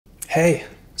Hey,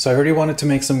 so I heard you wanted to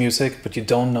make some music, but you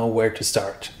don't know where to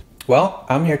start. Well,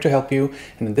 I'm here to help you,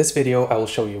 and in this video I will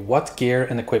show you what gear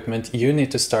and equipment you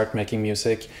need to start making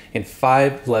music in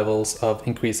 5 levels of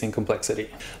increasing complexity.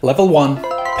 Level 1,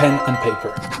 pen and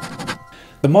paper.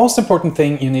 The most important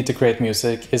thing you need to create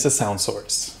music is a sound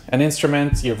source, an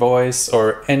instrument, your voice,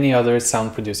 or any other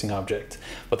sound producing object.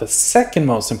 But the second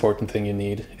most important thing you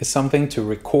need is something to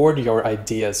record your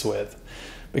ideas with.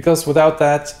 Because without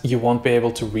that, you won't be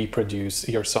able to reproduce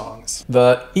your songs.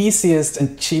 The easiest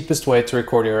and cheapest way to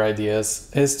record your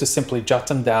ideas is to simply jot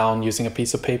them down using a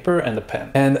piece of paper and a pen.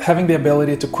 And having the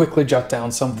ability to quickly jot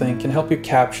down something can help you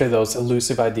capture those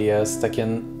elusive ideas that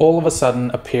can all of a sudden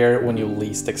appear when you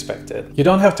least expect it. You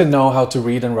don't have to know how to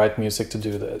read and write music to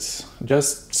do this.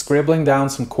 Just scribbling down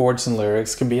some chords and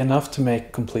lyrics can be enough to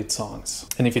make complete songs.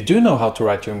 And if you do know how to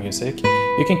write your music,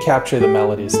 you can capture the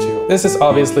melodies too. This is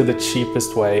obviously the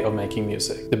cheapest way of making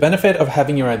music. The benefit of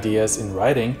having your ideas in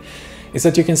writing is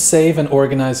that you can save and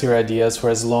organize your ideas for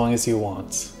as long as you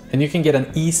want. And you can get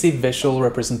an easy visual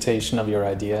representation of your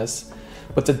ideas.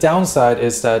 But the downside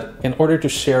is that in order to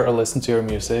share or listen to your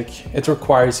music, it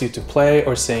requires you to play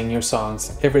or sing your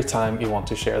songs every time you want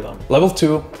to share them. Level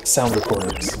 2, sound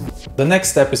recorders. The next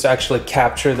step is to actually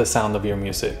capture the sound of your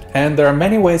music. And there are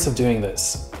many ways of doing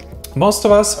this. Most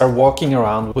of us are walking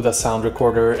around with a sound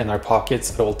recorder in our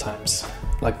pockets at all times,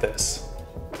 like this.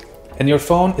 And your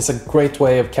phone is a great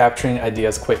way of capturing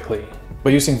ideas quickly.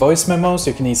 By using voice memos,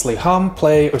 you can easily hum,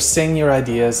 play, or sing your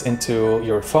ideas into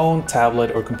your phone,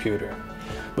 tablet, or computer.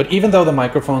 But even though the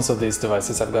microphones of these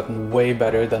devices have gotten way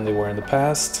better than they were in the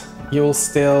past, you will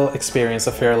still experience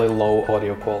a fairly low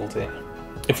audio quality.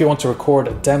 If you want to record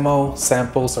a demo,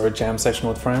 samples, or a jam session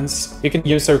with friends, you can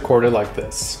use a recorder like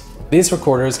this. These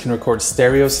recorders can record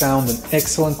stereo sound in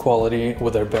excellent quality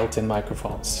with their built-in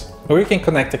microphones. Or you can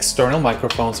connect external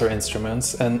microphones or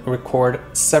instruments and record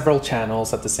several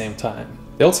channels at the same time.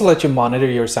 They also let you monitor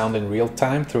your sound in real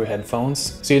time through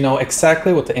headphones, so you know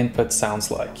exactly what the input sounds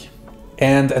like.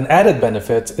 And an added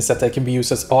benefit is that they can be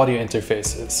used as audio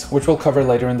interfaces, which we'll cover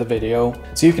later in the video,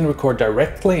 so you can record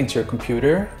directly into your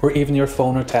computer or even your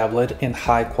phone or tablet in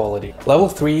high quality. Level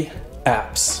 3,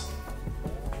 apps.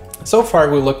 So far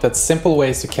we looked at simple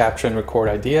ways to capture and record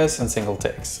ideas in single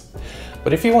takes.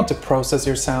 But if you want to process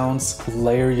your sounds,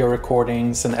 layer your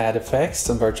recordings and add effects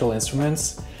and virtual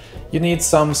instruments, you need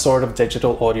some sort of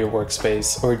digital audio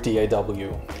workspace or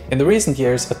DAW. In the recent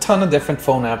years, a ton of different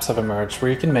phone apps have emerged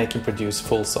where you can make and produce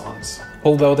full songs.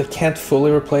 Although they can't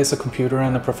fully replace a computer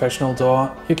and a professional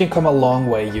DAW, you can come a long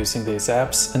way using these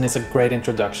apps, and it's a great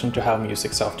introduction to how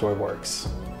music software works.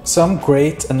 Some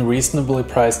great and reasonably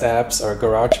priced apps are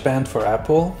GarageBand for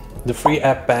Apple, the free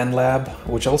app BandLab,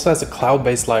 which also has a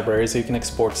cloud-based library so you can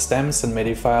export stems and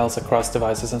MIDI files across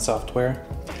devices and software,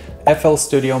 FL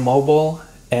Studio Mobile,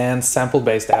 and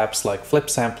sample-based apps like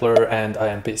Flip Sampler and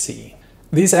iMPC.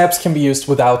 These apps can be used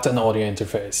without an audio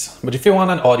interface, but if you want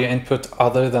an audio input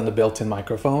other than the built-in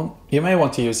microphone, you may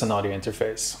want to use an audio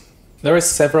interface. There are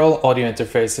several audio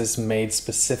interfaces made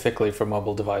specifically for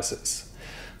mobile devices.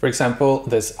 For example,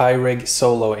 this iRig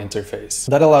Solo interface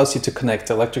that allows you to connect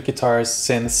electric guitars,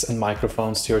 synths, and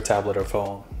microphones to your tablet or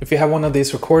phone. If you have one of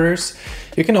these recorders,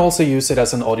 you can also use it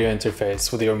as an audio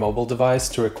interface with your mobile device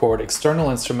to record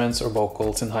external instruments or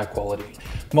vocals in high quality.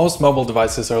 Most mobile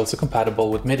devices are also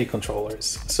compatible with MIDI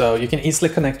controllers, so you can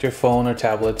easily connect your phone or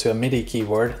tablet to a MIDI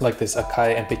keyboard like this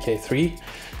Akai MPK3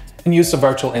 and use the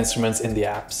virtual instruments in the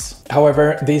apps.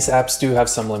 However, these apps do have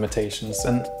some limitations,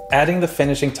 and adding the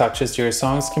finishing touches to your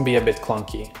songs can be a bit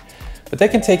clunky. But they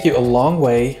can take you a long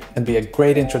way and be a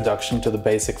great introduction to the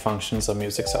basic functions of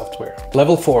music software.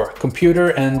 Level 4,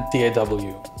 computer and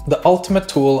DAW. The ultimate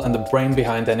tool and the brain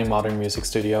behind any modern music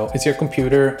studio is your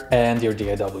computer and your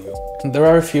DAW. There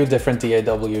are a few different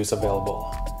DAWs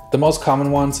available. The most common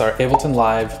ones are Ableton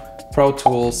Live, Pro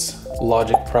Tools,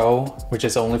 Logic Pro, which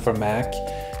is only for Mac,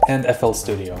 and FL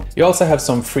Studio. You also have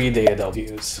some free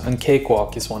DAWs, and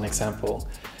Cakewalk is one example.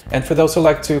 And for those who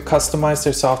like to customize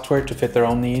their software to fit their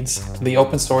own needs, the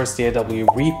open source DAW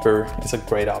Reaper is a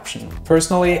great option.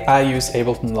 Personally, I use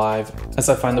Ableton Live as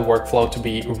I find the workflow to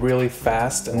be really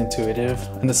fast and intuitive,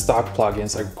 and the stock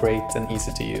plugins are great and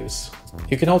easy to use.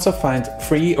 You can also find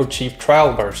free or cheap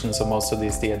trial versions of most of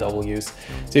these DAWs,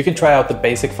 so you can try out the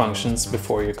basic functions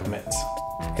before you commit.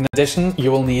 In addition,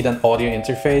 you will need an audio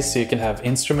interface so you can have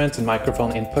instrument and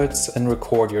microphone inputs and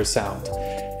record your sound.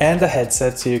 and a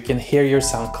headset so you can hear your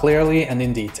sound clearly and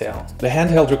in detail. The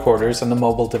handheld recorders and the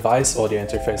mobile device audio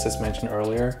interfaces mentioned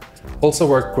earlier also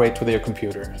work great with your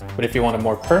computer. But if you want a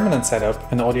more permanent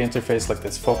setup, an audio interface like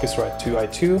this Focusrite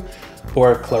 2i2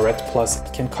 or Claret Plus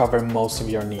can cover most of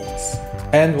your needs.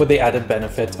 And with the added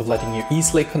benefit of letting you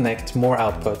easily connect more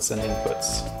outputs and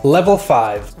inputs. Level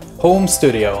 5. Home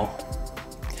Studio.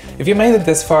 If you made it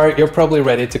this far, you're probably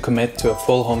ready to commit to a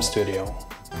full home studio.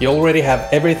 You already have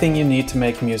everything you need to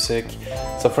make music,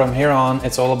 so from here on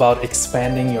it's all about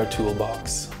expanding your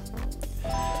toolbox.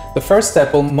 The first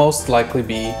step will most likely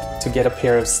be to get a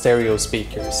pair of stereo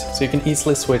speakers, so you can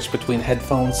easily switch between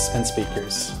headphones and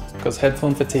speakers, because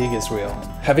headphone fatigue is real.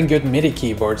 Having good MIDI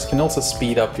keyboards can also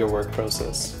speed up your work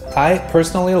process. I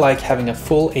personally like having a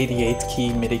full 88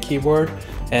 key MIDI keyboard,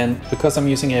 and because I'm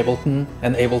using Ableton,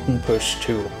 an Ableton Push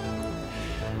 2.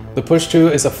 The Push 2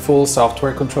 is a full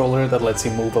software controller that lets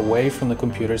you move away from the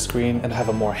computer screen and have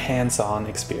a more hands-on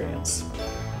experience.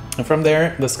 And from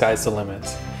there, the sky's the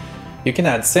limit. You can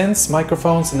add synths,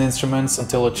 microphones and instruments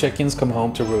until the chickens come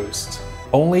home to roost.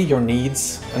 Only your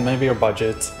needs and maybe your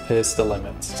budget is the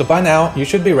limit. So by now, you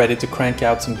should be ready to crank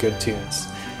out some good tunes.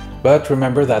 But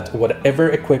remember that whatever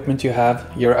equipment you have,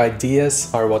 your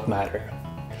ideas are what matter.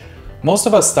 Most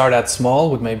of us start out small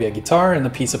with maybe a guitar and a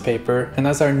piece of paper, and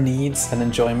as our needs and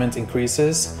enjoyment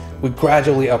increases, we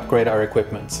gradually upgrade our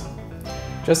equipment.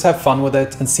 Just have fun with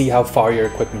it and see how far your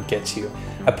equipment gets you.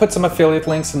 I put some affiliate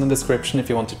links in the description if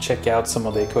you want to check out some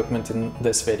of the equipment in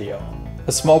this video.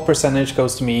 A small percentage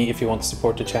goes to me if you want to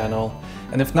support the channel,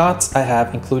 and if not, I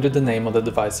have included the name of the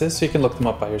devices so you can look them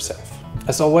up by yourself.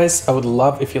 As always, I would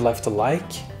love if you left a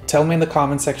like. Tell me in the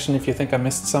comment section if you think I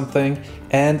missed something,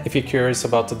 and if you're curious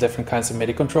about the different kinds of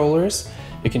MIDI controllers,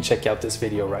 you can check out this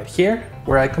video right here,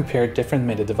 where I compare different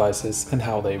MIDI devices and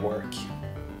how they work.